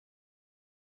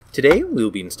Today we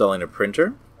will be installing a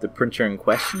printer. The printer in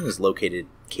question is located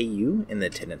at KU in the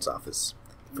attendance office.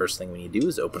 The first thing we need to do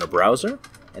is open a browser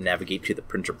and navigate to the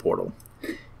printer portal.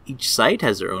 Each site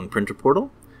has their own printer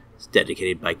portal. It's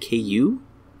dedicated by KU,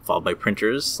 followed by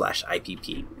printers/IPP.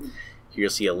 Here you'll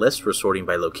see a list for sorting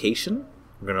by location.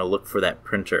 We're going to look for that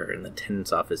printer in the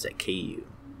attendance office at KU.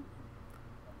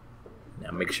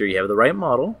 Now make sure you have the right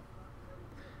model,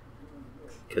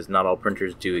 because not all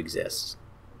printers do exist.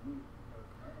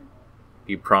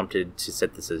 Be prompted to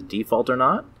set this as default or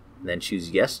not, and then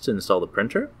choose yes to install the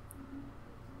printer.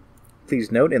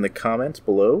 Please note in the comments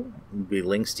below will be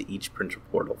links to each printer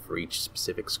portal for each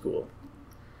specific school.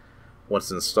 Once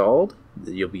installed,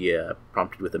 you'll be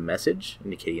prompted with a message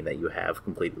indicating that you have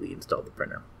completely installed the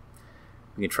printer.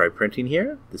 You can try printing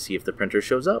here to see if the printer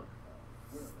shows up.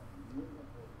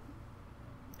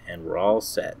 And we're all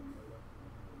set.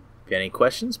 If you have any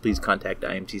questions, please contact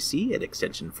IMTC at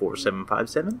extension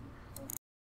 4757.